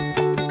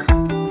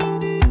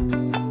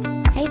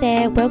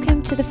there,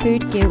 welcome to the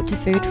Food Guilt to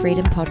Food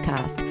Freedom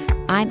podcast.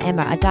 I'm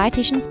Emma, a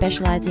dietitian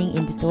specialising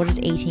in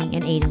disordered eating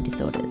and eating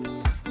disorders.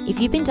 If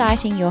you've been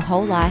dieting your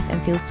whole life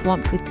and feel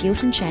swamped with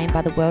guilt and shame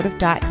by the world of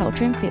diet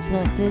culture and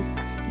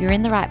fitfluencers, you're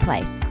in the right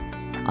place.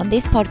 On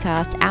this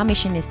podcast, our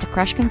mission is to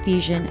crush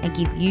confusion and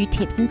give you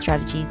tips and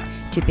strategies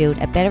to build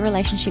a better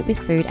relationship with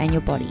food and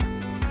your body.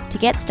 To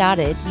get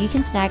started, you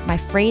can snag my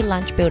free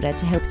lunch builder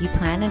to help you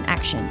plan and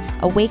action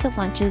a week of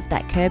lunches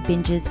that curb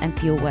binges and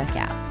fuel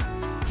workouts.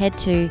 Head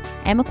to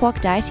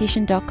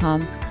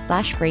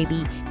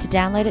emmakwokdietitian.com/freebie to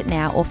download it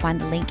now or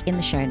find the link in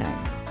the show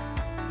notes.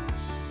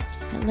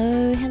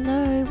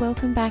 Hello,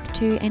 welcome back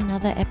to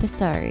another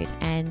episode.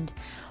 And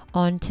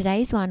on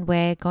today's one,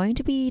 we're going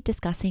to be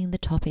discussing the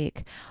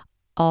topic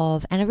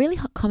of, and a really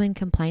common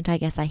complaint I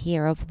guess I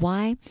hear, of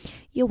why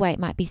your weight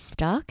might be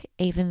stuck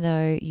even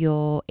though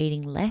you're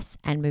eating less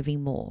and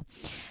moving more.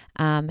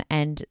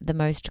 And the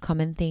most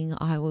common thing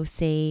I will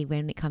see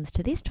when it comes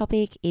to this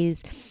topic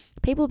is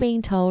people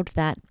being told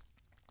that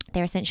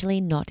they're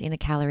essentially not in a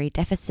calorie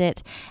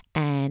deficit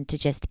and to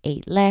just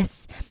eat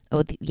less,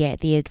 or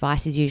the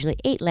advice is usually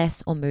eat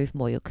less or move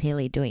more. You're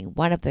clearly doing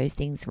one of those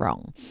things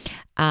wrong.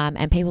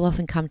 And people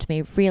often come to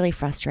me really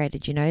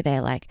frustrated,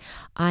 they're like,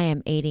 I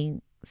am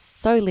eating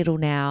so little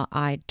now,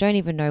 I don't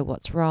even know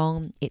what's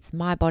wrong, it's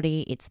my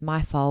body, it's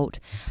my fault,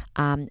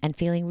 and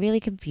feeling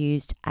really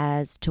confused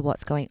as to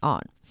what's going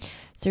on.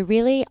 So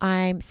really,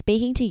 I'm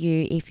speaking to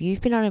you if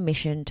you've been on a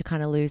mission to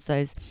kind of lose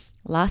those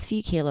last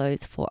few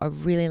kilos for a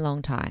really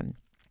long time.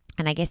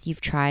 And I guess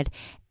you've tried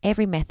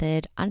every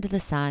method under the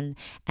sun,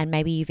 and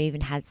maybe you've even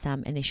had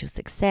some initial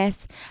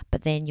success,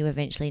 but then you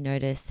eventually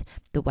notice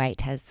the weight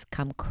has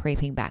come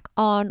creeping back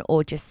on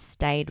or just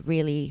stayed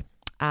really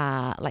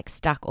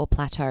stuck or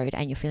plateaued,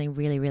 and you're feeling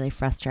really, really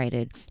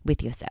frustrated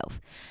with yourself.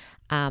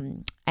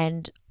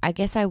 And I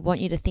guess I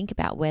want you to think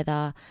about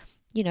whether,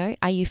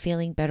 are you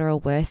feeling better or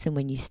worse than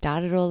when you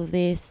started all of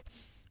this?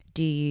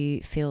 Do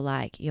you feel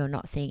like you're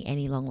not seeing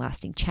any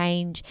long-lasting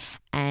change?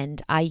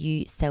 And are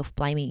you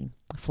self-blaming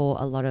for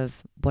a lot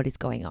of what is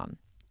going on?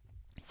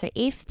 So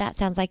if that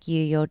sounds like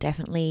you're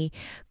definitely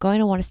going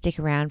to want to stick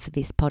around for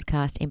this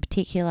podcast in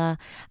particular.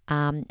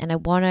 And I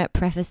want to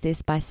preface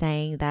this by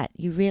saying that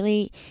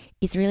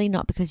it's really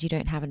not because you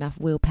don't have enough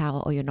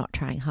willpower or you're not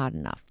trying hard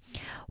enough.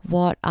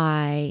 What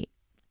I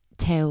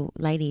tell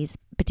ladies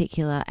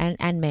particular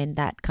and men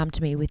that come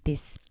to me with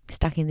this,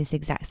 stuck in this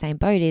exact same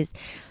boat, is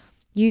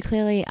you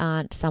clearly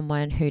aren't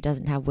someone who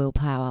doesn't have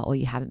willpower, or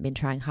you haven't been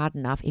trying hard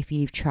enough if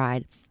you've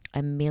tried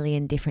a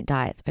million different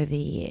diets over the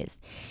years.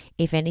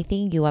 If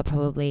anything, you are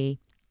probably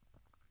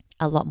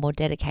a lot more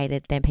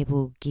dedicated than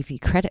people give you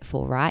credit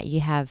for, right?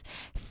 You have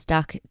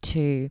stuck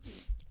to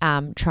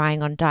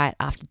trying on diet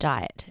after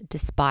diet,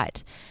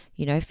 despite,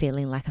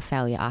 feeling like a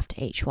failure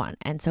after each one.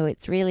 And so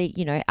it's really,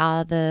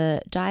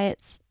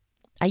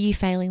 are you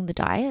failing the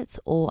diets,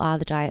 or are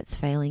the diets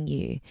failing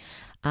you?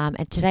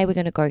 And today we're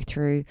going to go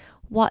through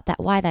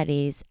why that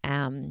is,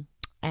 and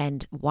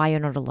why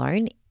you're not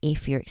alone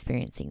if you're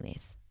experiencing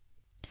this.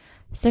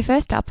 So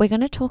first up, we're going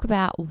to talk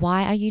about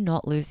why are you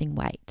not losing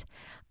weight?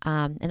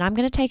 And I'm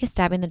going to take a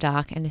stab in the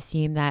dark and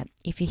assume that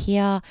if you're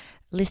here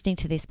listening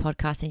to this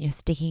podcast and you're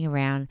sticking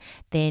around,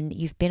 then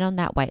you've been on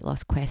that weight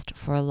loss quest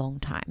for a long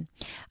time.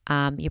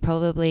 You're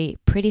probably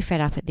pretty fed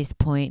up at this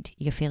point.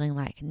 You're feeling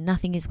like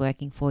nothing is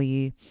working for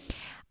you.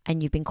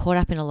 And you've been caught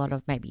up in a lot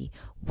of maybe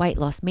weight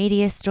loss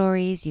media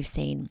stories. You've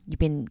been,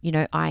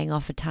 eyeing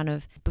off a ton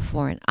of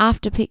before and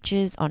after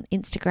pictures on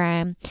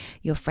Instagram.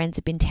 Your friends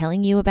have been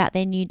telling you about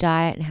their new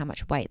diet and how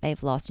much weight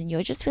they've lost. And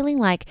you're just feeling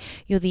like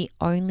you're the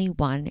only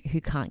one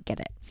who can't get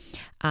it.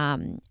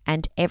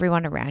 And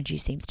everyone around you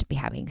seems to be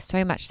having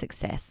so much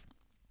success.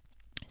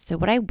 So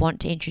what I want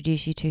to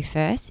introduce you to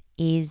first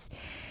is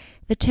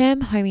the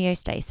term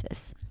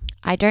homeostasis.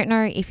 I don't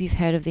know if you've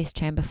heard of this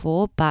term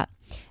before, but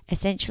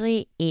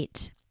essentially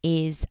it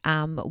is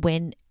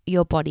when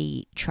your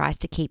body tries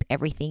to keep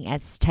everything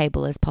as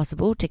stable as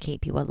possible to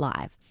keep you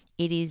alive.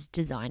 It is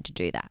designed to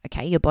do that,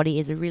 okay? Your body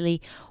is a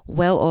really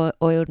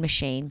well-oiled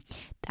machine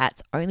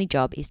that's only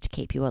job is to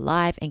keep you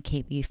alive and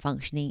keep you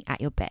functioning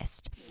at your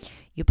best.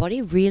 Your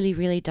body really,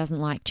 really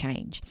doesn't like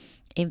change.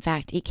 In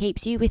fact, it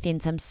keeps you within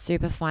some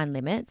super fine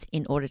limits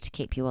in order to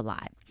keep you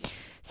alive.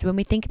 So when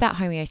we think about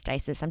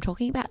homeostasis, I'm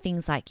talking about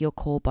things like your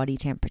core body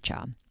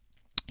temperature,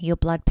 your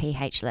blood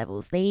pH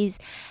levels. These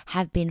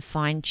have been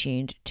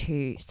fine-tuned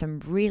to some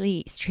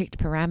really strict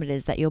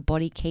parameters that your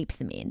body keeps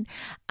them in,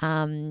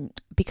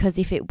 because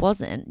if it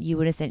wasn't, you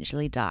would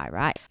essentially die,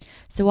 right?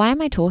 So why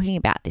am I talking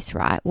about this,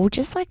 right? Well,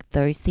 just like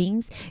those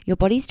things, your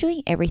body's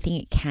doing everything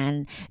it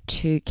can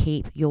to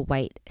keep your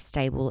weight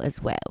stable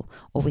as well,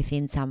 or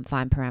within some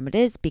fine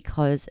parameters,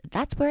 because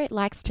that's where it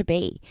likes to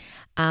be.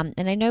 And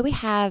I know we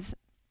have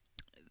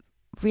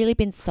really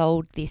been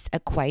sold this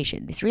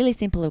equation, this really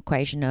simple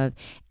equation of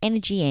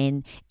energy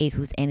in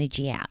equals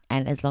energy out.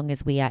 And as long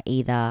as we are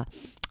either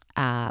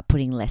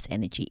putting less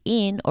energy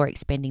in or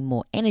expending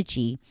more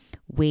energy,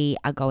 we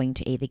are going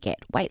to either get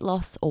weight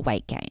loss or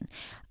weight gain.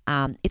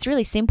 It's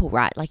really simple,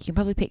 right? Like you can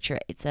probably picture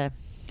it. It's a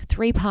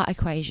 3-part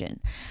equation.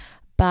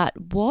 But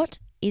what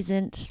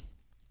isn't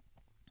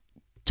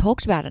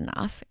talked about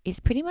enough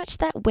is pretty much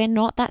that we're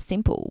not that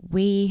simple.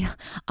 We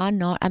are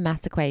not a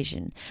maths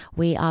equation.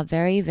 We are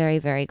very, very,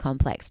 very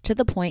complex, to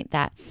the point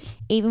that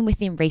even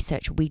within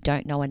research, we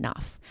don't know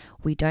enough.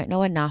 We don't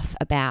know enough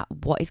about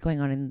what is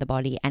going on in the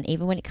body. And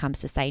even when it comes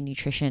to, say,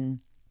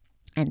 nutrition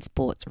and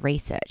sports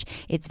research,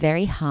 it's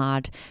very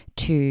hard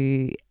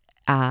to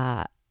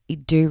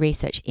do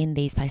research in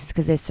these places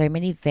because there's so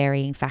many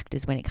varying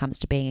factors when it comes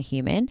to being a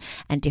human,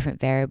 and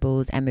different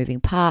variables and moving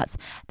parts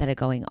that are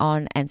going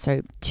on. And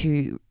so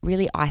to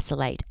really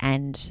isolate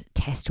and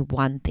test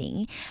one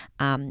thing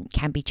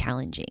can be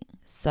challenging.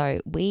 So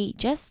we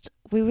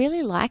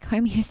really like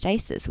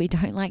homeostasis. We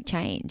don't like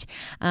change.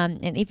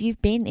 And if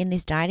you've been in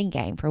this dieting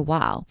game for a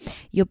while,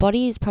 your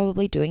body is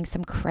probably doing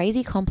some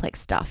crazy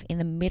complex stuff in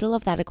the middle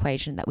of that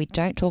equation that we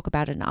don't talk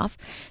about enough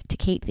to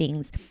keep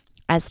things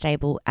as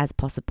stable as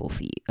possible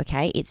for you,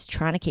 okay? It's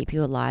trying to keep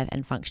you alive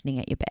and functioning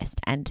at your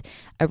best. And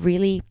a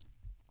really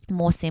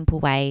more simple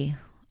way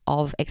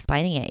of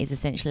explaining it is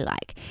essentially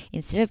like,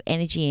 instead of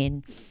energy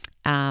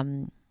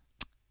in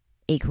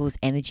equals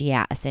energy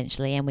out,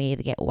 essentially, and we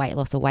either get weight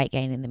loss or weight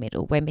gain in the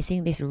middle, we're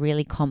missing this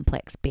really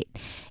complex bit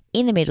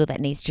in the middle that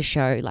needs to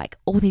show like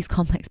all these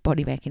complex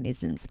body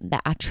mechanisms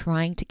that are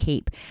trying to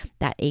keep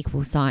that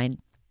equal sign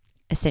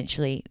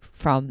essentially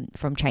from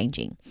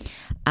changing.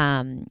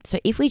 So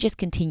if we just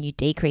continue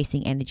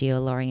decreasing energy or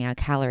lowering our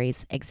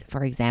calories,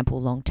 for example,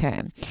 long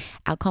term,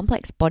 our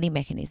complex body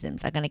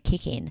mechanisms are going to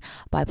kick in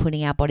by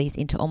putting our bodies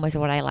into almost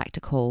what I like to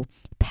call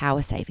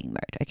power saving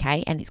mode,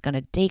 okay? And it's going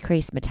to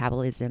decrease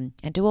metabolism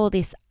and do all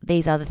these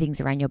other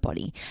things around your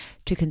body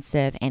to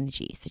conserve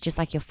energy. So just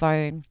like your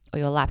phone or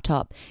your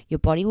laptop, your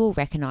body will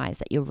recognize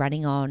that you're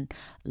running on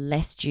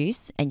less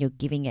juice and you're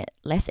giving it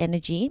less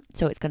energy.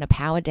 So it's going to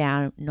power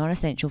down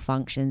non-essential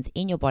functions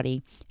in your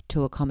body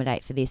to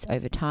accommodate for this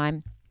over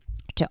time,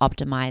 to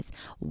optimize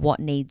what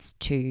needs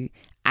to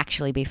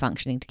actually be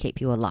functioning to keep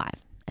you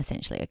alive,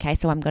 essentially. Okay,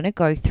 so I'm going to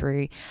go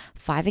through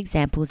 5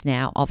 examples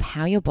now of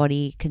how your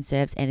body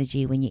conserves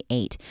energy when you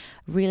eat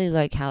really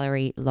low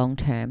calorie long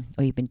term,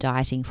 or you've been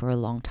dieting for a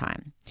long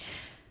time.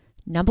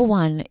 Number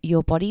 1,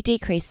 your body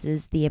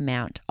decreases the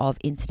amount of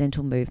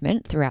incidental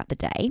movement throughout the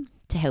day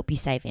to help you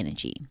save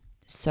energy.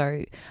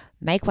 So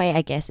make way,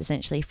 I guess,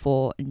 essentially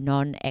for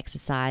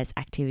non-exercise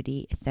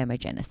activity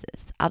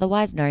thermogenesis,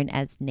 otherwise known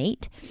as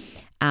NEAT.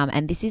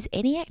 And this is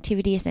any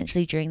activity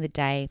essentially during the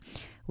day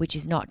which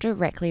is not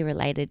directly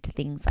related to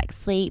things like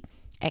sleep,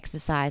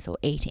 exercise, or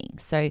eating.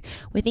 So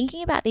we're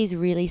thinking about these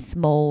really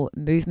small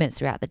movements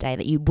throughout the day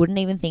that you wouldn't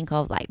even think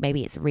of, like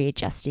maybe it's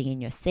readjusting in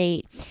your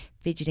seat,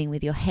 fidgeting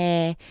with your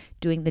hair,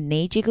 doing the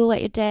knee jiggle at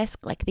your desk,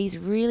 like these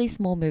really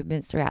small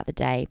movements throughout the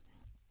day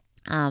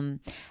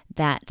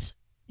that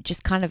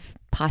just kind of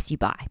pass you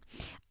by.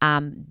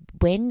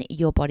 When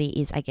your body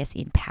is, I guess,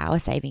 in power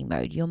saving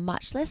mode, you're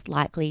much less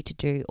likely to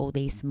do all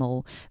these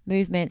small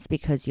movements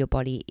because your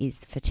body is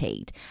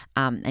fatigued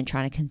and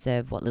trying to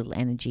conserve what little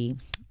energy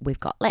we've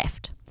got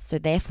left. So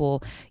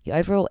therefore, your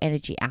overall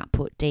energy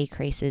output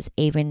decreases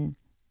even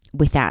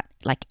without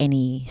like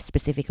any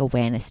specific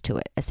awareness to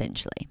it,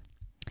 essentially.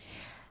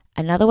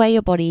 Another way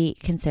your body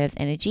conserves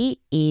energy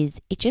is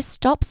it just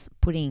stops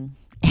putting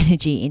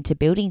energy into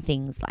building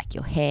things like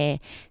your hair,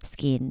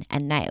 skin,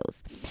 and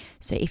nails.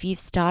 So if you've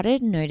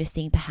started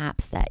noticing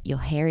perhaps that your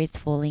hair is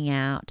falling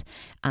out,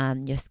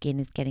 your skin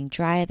is getting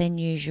drier than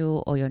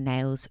usual, or your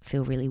nails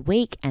feel really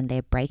weak and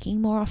they're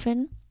breaking more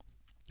often,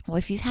 or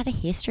if you've had a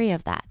history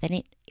of that, then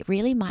it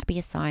really might be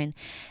a sign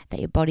that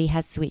your body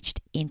has switched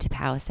into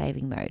power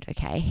saving mode,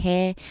 okay?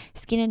 Hair,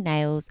 skin, and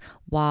nails,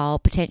 while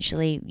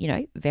potentially,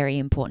 very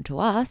important to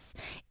us,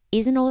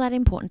 isn't all that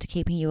important to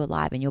keeping you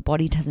alive, and your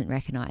body doesn't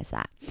recognize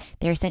that.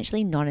 They're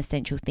essentially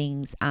non-essential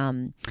things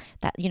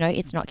that,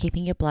 it's not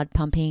keeping your blood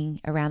pumping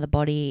around the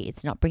body.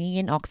 It's not bringing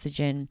in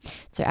oxygen.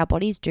 So our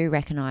bodies do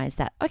recognize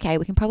that, okay,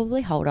 we can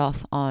probably hold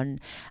off on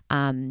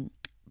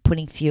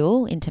putting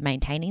fuel into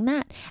maintaining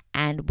that,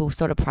 and we'll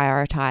sort of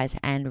prioritize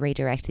and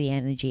redirect the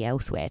energy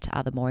elsewhere to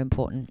other more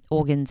important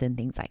organs and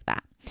things like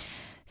that.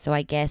 So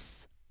I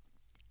guess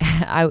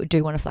I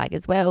do want to flag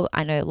as well,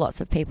 I know lots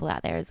of people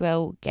out there as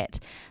well get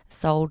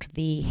sold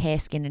the hair,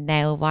 skin, and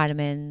nail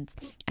vitamins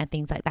and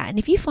things like that. And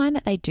if you find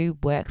that they do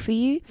work for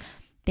you,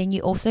 then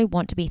you also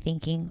want to be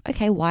thinking,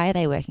 okay, why are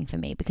they working for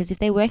me? Because if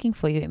they're working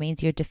for you, it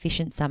means you're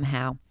deficient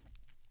somehow.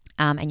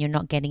 And you're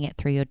not getting it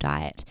through your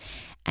diet.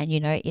 And,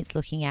 it's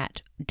looking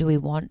at, do we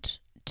want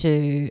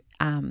to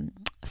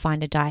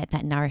find a diet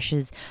that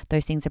nourishes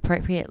those things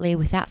appropriately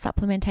without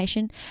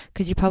supplementation?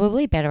 Because you're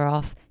probably better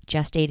off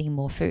just eating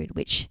more food,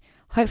 which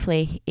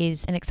hopefully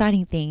is an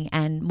exciting thing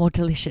and more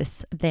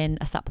delicious than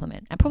a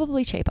supplement, and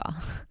probably cheaper.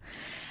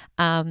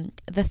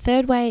 The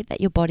third way that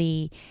your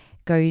body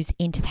goes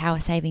into power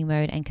saving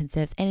mode and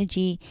conserves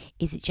energy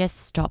is it just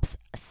stops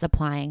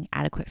supplying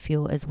adequate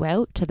fuel as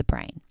well to the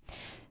brain.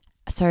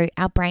 So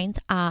our brains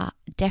are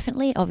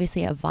definitely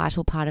obviously a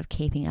vital part of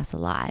keeping us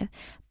alive,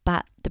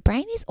 but the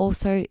brain is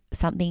also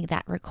something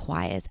that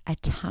requires a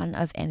ton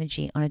of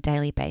energy on a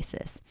daily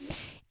basis.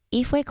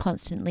 if we're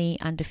constantly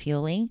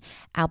underfueling,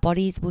 our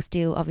bodies will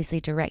still obviously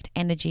direct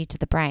energy to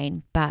the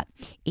brain, but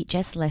it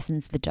just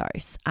lessens the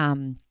dose.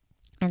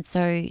 And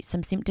so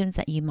some symptoms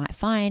that you might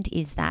find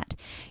is that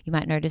you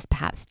might notice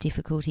perhaps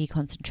difficulty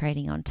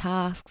concentrating on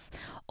tasks,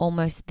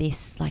 almost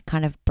this like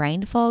kind of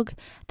brain fog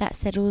that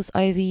settles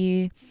over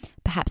you,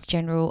 perhaps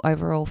general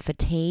overall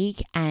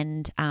fatigue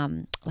and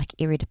like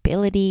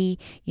irritability.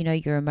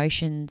 Your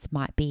emotions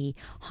might be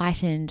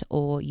heightened,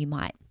 or you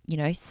might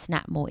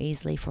snap more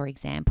easily, for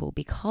example,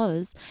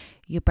 because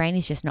your brain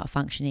is just not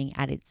functioning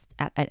at its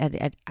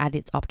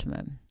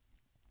optimum.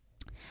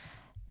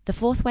 The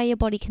fourth way your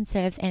body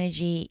conserves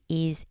energy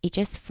is it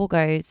just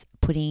forgoes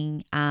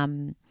putting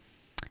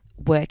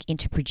work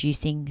into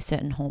producing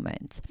certain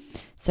hormones.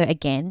 So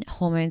again,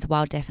 hormones,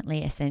 while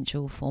definitely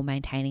essential for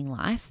maintaining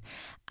life,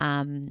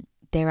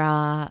 there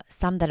are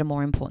some that are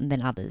more important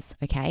than others,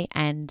 okay?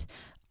 And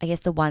I guess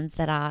the ones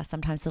that are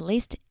sometimes the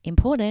least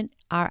important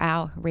are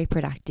our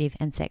reproductive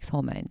and sex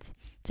hormones.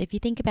 So if you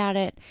think about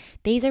it,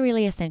 these are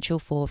really essential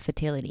for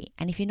fertility.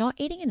 And if you're not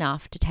eating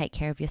enough to take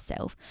care of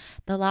yourself,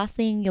 the last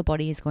thing your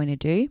body is going to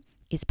do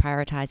is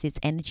prioritize its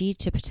energy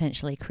to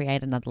potentially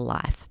create another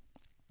life.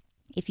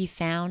 If you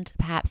found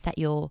perhaps that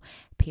your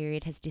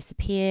period has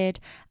disappeared,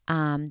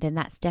 then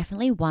that's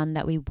definitely one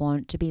that we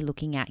want to be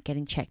looking at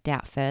getting checked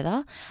out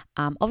further.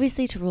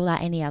 Obviously to rule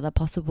out any other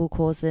possible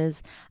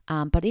causes,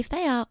 but if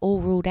they are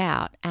all ruled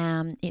out,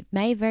 it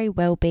may very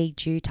well be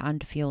due to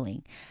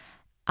underfueling.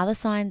 Other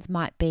signs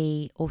might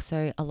be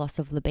also a loss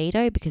of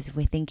libido, because if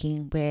we're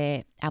thinking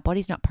where our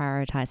body's not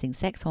prioritizing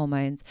sex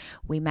hormones,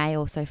 we may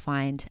also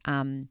find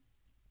an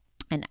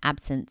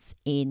absence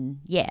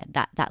in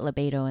that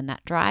libido and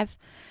that drive.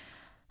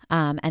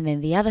 And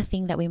then the other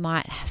thing that we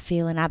might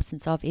feel an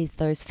absence of is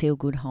those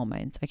feel-good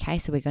hormones, okay?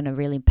 So we're going to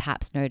really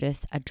perhaps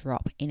notice a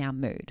drop in our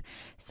mood.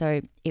 So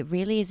it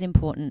really is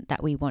important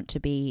that we want to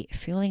be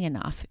fueling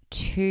enough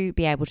to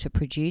be able to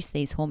produce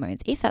these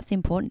hormones, if that's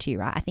important to you,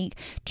 right? I think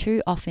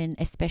too often,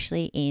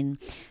 especially in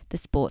the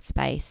sports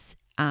space,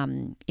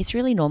 it's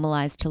really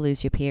normalized to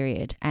lose your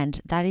period,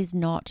 and that is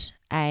not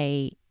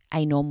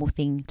a normal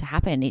thing to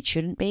happen. It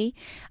shouldn't be,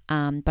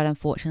 but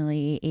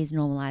unfortunately it is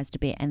normalized a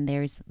bit, and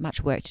there is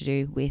much work to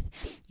do with,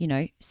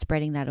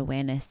 spreading that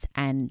awareness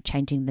and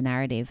changing the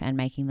narrative and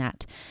making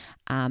that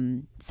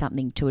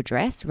something to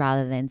address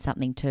rather than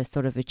something to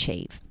sort of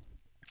achieve.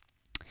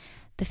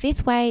 The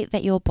fifth way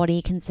that your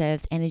body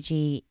conserves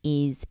energy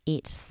is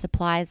it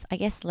supplies, I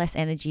guess, less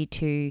energy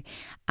to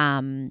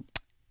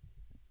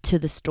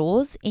the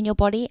stores in your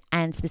body,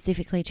 and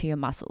specifically to your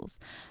muscles.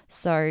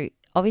 So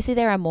obviously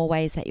there are more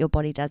ways that your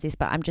body does this,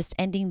 but I'm just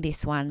ending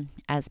this one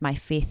as my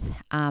fifth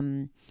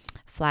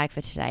flag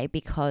for today,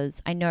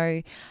 because I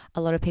know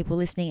a lot of people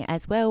listening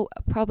as well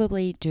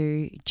probably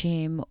do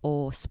gym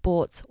or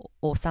sports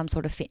or some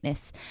sort of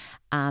fitness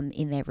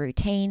in their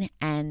routine,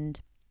 and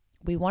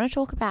we want to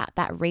talk about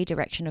that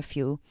redirection of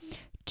fuel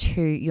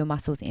to your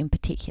muscles in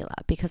particular,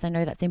 because I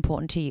know that's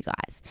important to you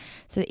guys.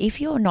 So if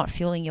you're not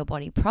fueling your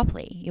body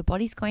properly, your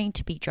body's going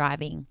to be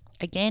driving,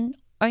 again,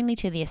 only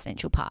to the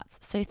essential parts.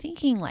 So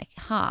thinking like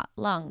heart,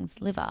 lungs,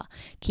 liver,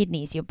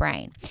 kidneys, your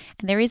brain,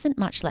 and there isn't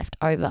much left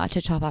over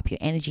to top up your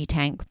energy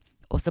tank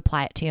or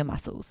supply it to your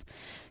muscles.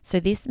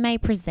 So this may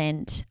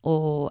present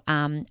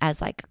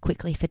as like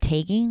quickly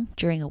fatiguing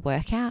during a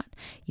workout.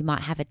 You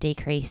might have a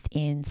decrease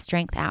in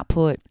strength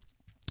output.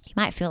 You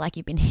might feel like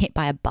you've been hit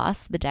by a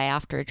bus the day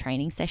after a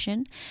training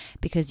session,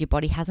 because your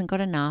body hasn't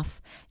got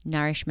enough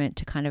nourishment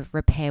to kind of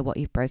repair what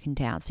you've broken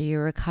down. So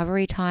your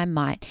recovery time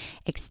might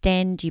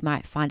extend. You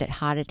might find it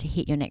harder to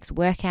hit your next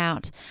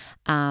workout.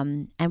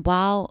 And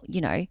while,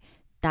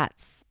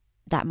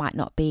 that might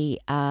not be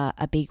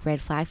a big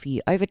red flag for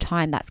you, over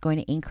time that's going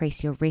to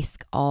increase your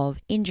risk of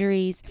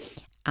injuries,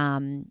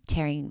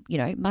 tearing,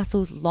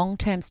 muscles,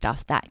 long-term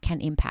stuff that can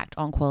impact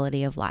on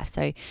quality of life.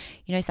 So,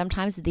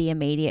 sometimes the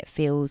immediate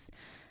feels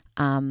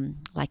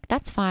like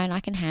that's fine,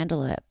 I can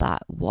handle it.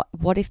 But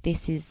what if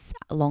this is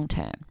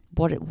long-term?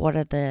 What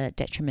are the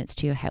detriments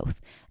to your health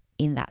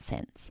in that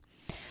sense?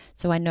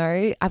 So I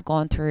know I've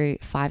gone through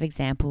 5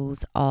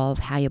 examples of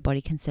how your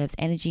body conserves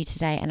energy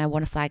today, and I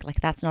want to flag like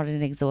that's not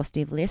an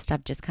exhaustive list.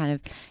 I've just kind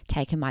of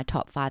taken my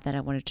top 5 that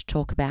I wanted to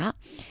talk about,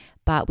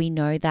 but we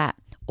know that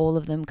all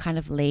of them kind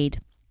of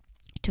lead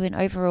to an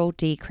overall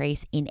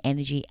decrease in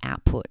energy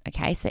output.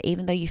 Okay, so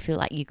even though you feel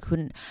like you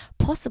couldn't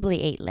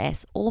possibly eat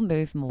less or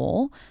move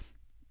more,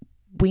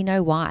 we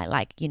know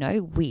why.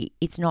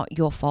 It's not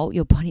your fault.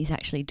 Your body's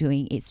actually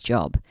doing its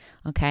job.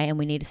 Okay, and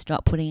we need to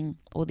stop putting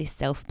all this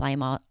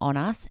self-blame on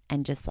us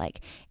and just like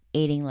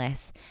eating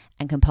less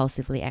and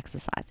compulsively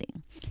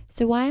exercising.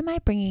 So why am I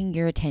bringing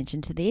your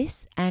attention to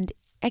this? And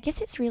I guess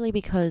it's really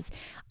because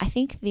I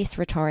think this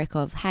rhetoric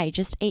of, hey,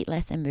 just eat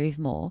less and move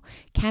more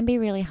can be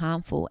really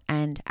harmful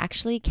and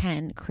actually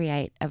can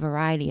create a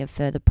variety of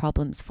further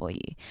problems for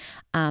you.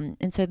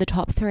 And so the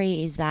top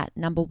 3 is that,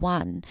 number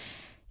 1,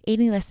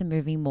 eating less and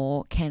moving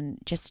more can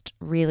just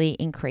really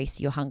increase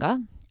your hunger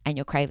and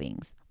your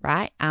cravings,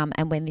 right?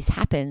 And when this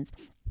happens,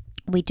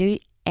 we do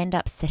end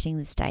up setting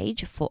the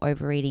stage for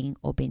overeating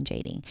or binge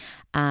eating.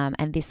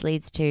 And this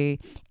leads to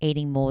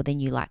eating more than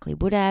you likely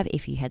would have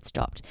if you had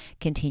stopped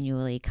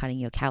continually cutting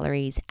your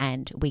calories.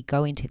 And we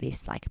go into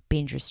this like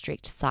binge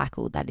restrict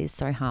cycle that is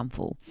so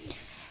harmful.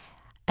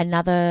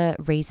 Another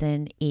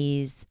reason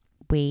is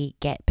we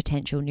get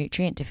potential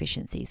nutrient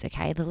deficiencies,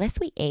 okay? The less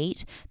we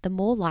eat, the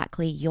more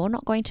likely you're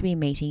not going to be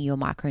meeting your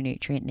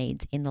micronutrient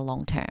needs in the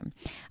long term.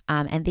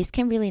 And this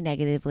can really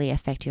negatively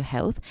affect your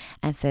health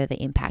and further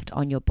impact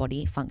on your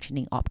body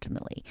functioning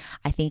optimally.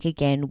 I think,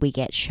 again, we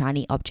get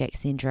shiny object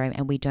syndrome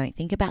and we don't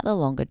think about the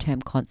longer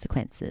term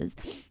consequences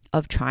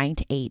of trying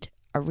to eat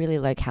a really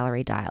low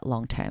calorie diet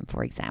long term,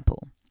 for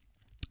example.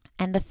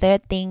 And the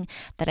third thing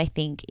that I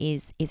think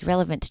is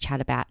relevant to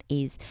chat about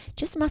is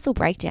just muscle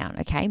breakdown,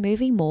 okay?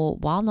 Moving more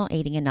while not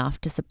eating enough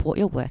to support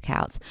your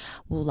workouts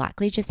will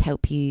likely just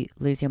help you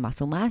lose your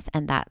muscle mass,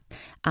 and that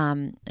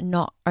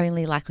not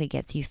only likely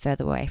gets you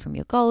further away from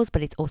your goals,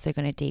 but it's also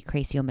going to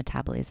decrease your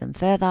metabolism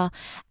further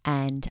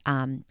and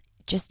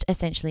just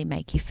essentially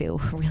make you feel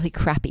really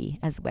crappy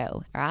as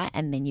well, right?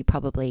 And then you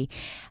probably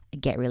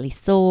get really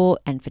sore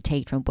and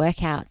fatigued from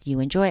workouts. You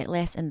enjoy it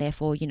less, and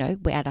therefore,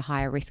 we're at a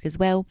higher risk as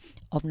well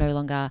of no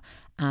longer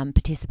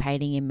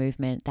participating in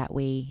movement that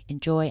we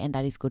enjoy, and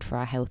that is good for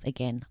our health,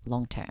 again,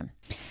 long term.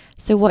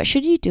 So what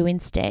should you do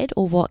instead,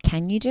 or what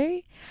can you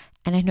do?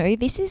 And I know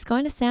this is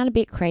going to sound a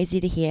bit crazy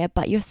to hear,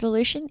 but your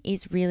solution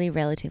is really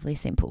relatively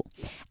simple.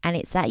 And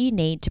it's that you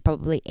need to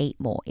probably eat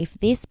more. If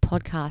this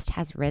podcast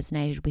has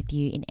resonated with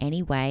you in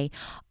any way,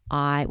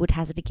 I would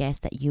hazard a guess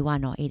that you are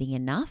not eating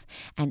enough,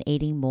 and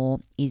eating more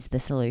is the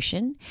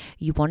solution.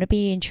 You want to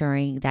be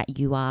ensuring that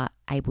you are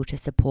able to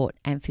support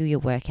and fuel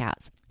your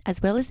workouts, as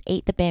well as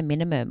eat the bare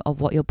minimum of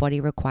what your body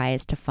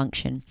requires to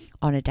function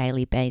on a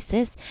daily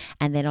basis.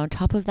 And then on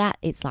top of that,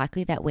 it's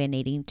likely that we're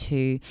needing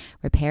to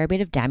repair a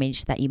bit of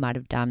damage that you might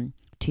have done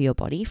to your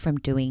body from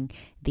doing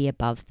the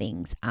above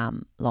things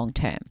long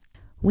term.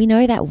 We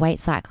know that weight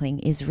cycling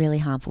is really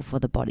harmful for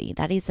the body.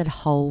 That is a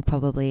whole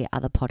probably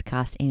other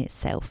podcast in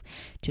itself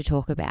to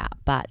talk about.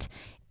 But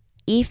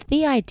if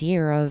the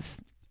idea of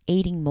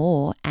eating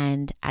more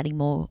and adding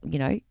more,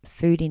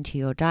 food into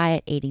your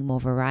diet, eating more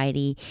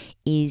variety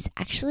is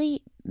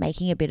actually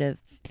making a bit of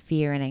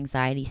fear and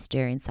anxiety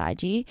stir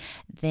inside you,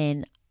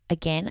 then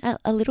again,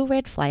 a little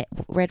red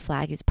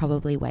flag is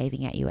probably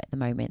waving at you at the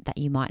moment that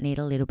you might need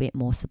a little bit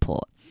more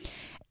support.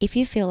 If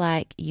you feel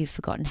like you've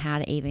forgotten how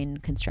to even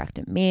construct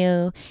a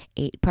meal,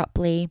 eat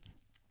properly,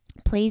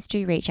 please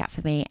do reach out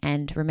for me,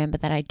 and remember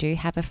that I do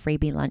have a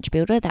freebie lunch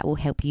builder that will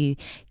help you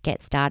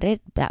get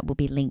started. That will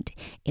be linked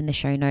in the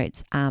show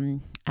notes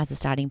as a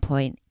starting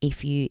point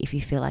if you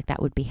feel like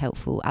that would be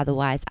helpful.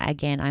 Otherwise,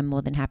 again, I'm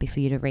more than happy for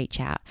you to reach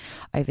out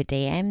over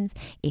DMs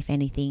if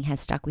anything has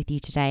stuck with you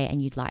today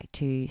and you'd like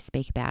to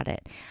speak about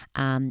it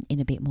in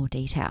a bit more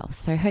detail.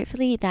 So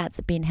hopefully that's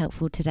been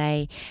helpful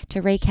today.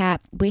 To recap,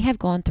 we have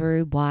gone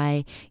through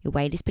why your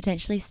weight is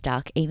potentially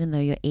stuck even though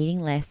you're eating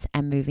less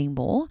and moving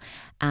more.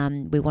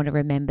 We want to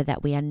remember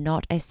that we are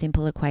not a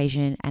simple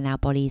equation, and our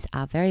bodies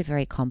are very,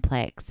 very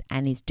complex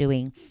and is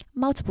doing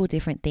multiple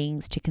different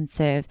things to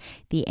conserve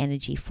the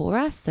energy for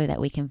us so that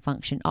we can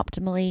function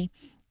optimally.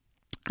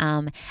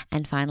 And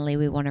finally,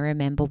 we want to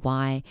remember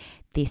why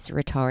this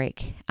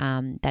rhetoric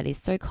that is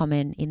so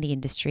common in the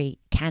industry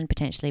can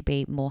potentially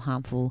be more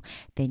harmful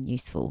than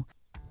useful.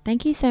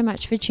 Thank you so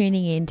much for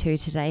tuning in to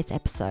today's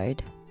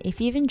episode. If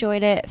you've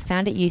enjoyed it,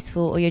 found it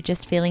useful, or you're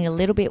just feeling a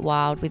little bit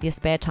wild with your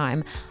spare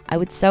time, I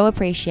would so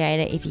appreciate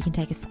it if you can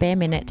take a spare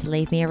minute to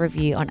leave me a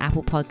review on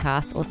Apple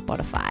Podcasts or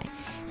Spotify.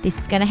 This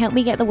is going to help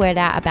me get the word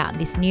out about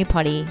this new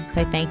potty,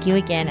 so thank you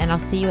again, and I'll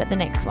see you at the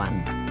next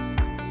one.